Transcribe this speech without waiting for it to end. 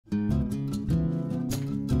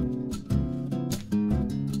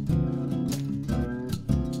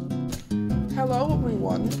Hello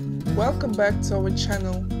everyone, welcome back to our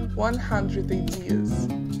channel 100 Ideas.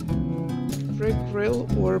 Brick grill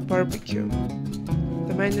or barbecue.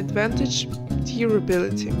 The main advantage: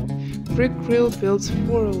 durability. Brick grill builds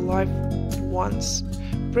for life once.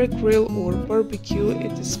 Brick grill or barbecue,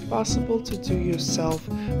 it is possible to do yourself,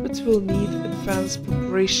 but will need advanced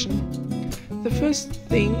preparation. The first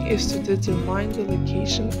thing is to determine the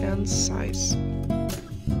location and size.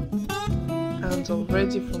 And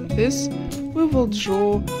already from this, we will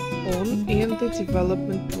draw on in the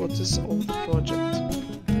development process of the project.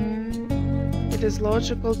 It is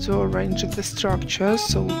logical to arrange the structure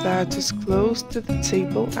so that it is close to the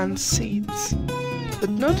table and seats, but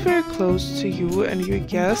not very close to you, and your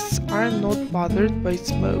guests are not bothered by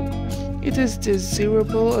smoke. It is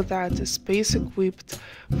desirable that a space equipped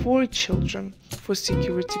for children for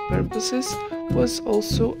security purposes was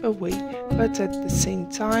also away, but at the same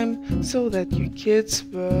time so that your kids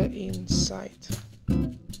were inside.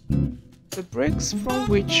 The bricks from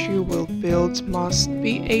which you will build must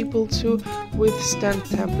be able to withstand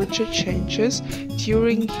temperature changes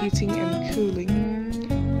during heating and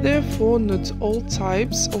cooling. Therefore, not all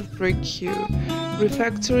types of brick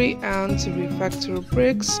refractory and refractory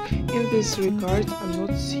bricks in this regard are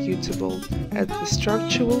not suitable, as the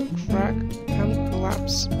structure will crack and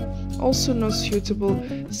collapse. Also not suitable,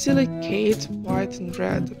 silicate white and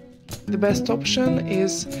red. The best option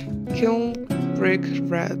is kiln brick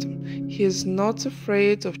red. He is not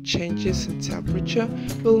afraid of changes in temperature,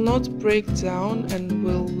 will not break down, and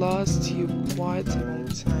will last you quite a long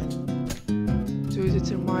time. To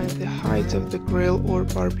determine the height of the grill or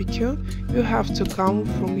barbecue, you have to come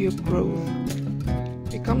from your growth.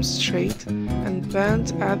 Become straight and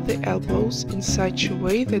bend at the elbows in such a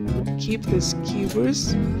way that will keep the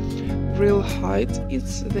skewers. Grill height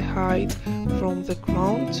is the height from the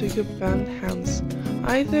ground to your bent hands.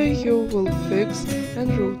 Either you will fix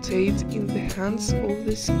and rotate in the hands of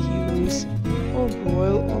the skewers or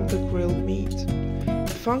broil on the grill meat.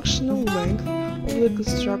 The functional length of the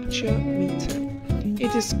structure meter.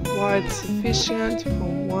 It is quite sufficient for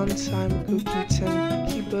one-time cooking 10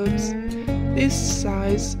 kebabs. This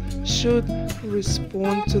size should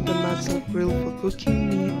correspond to the metal grill for cooking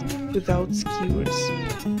meat without skewers.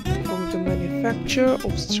 From the manufacturer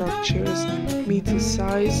of structures, meter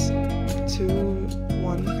size to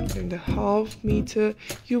 1.5 meter,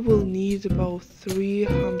 you will need about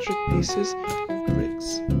 300 pieces of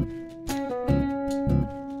bricks.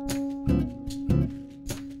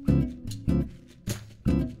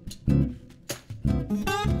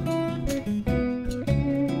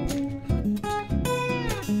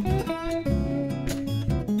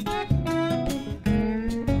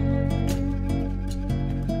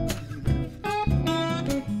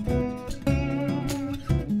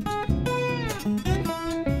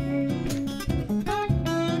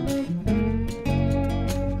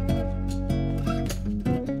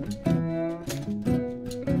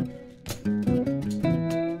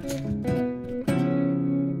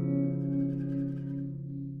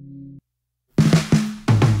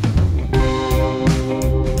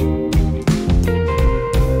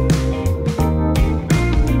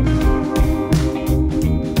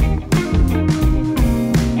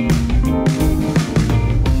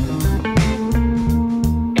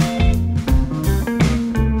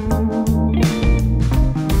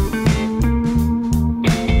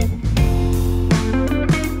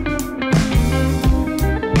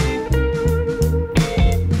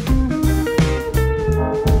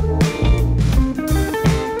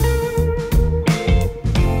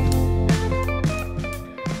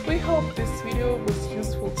 This video was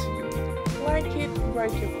useful to you. Like it,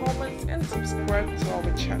 write your comments and subscribe to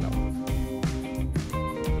our channel.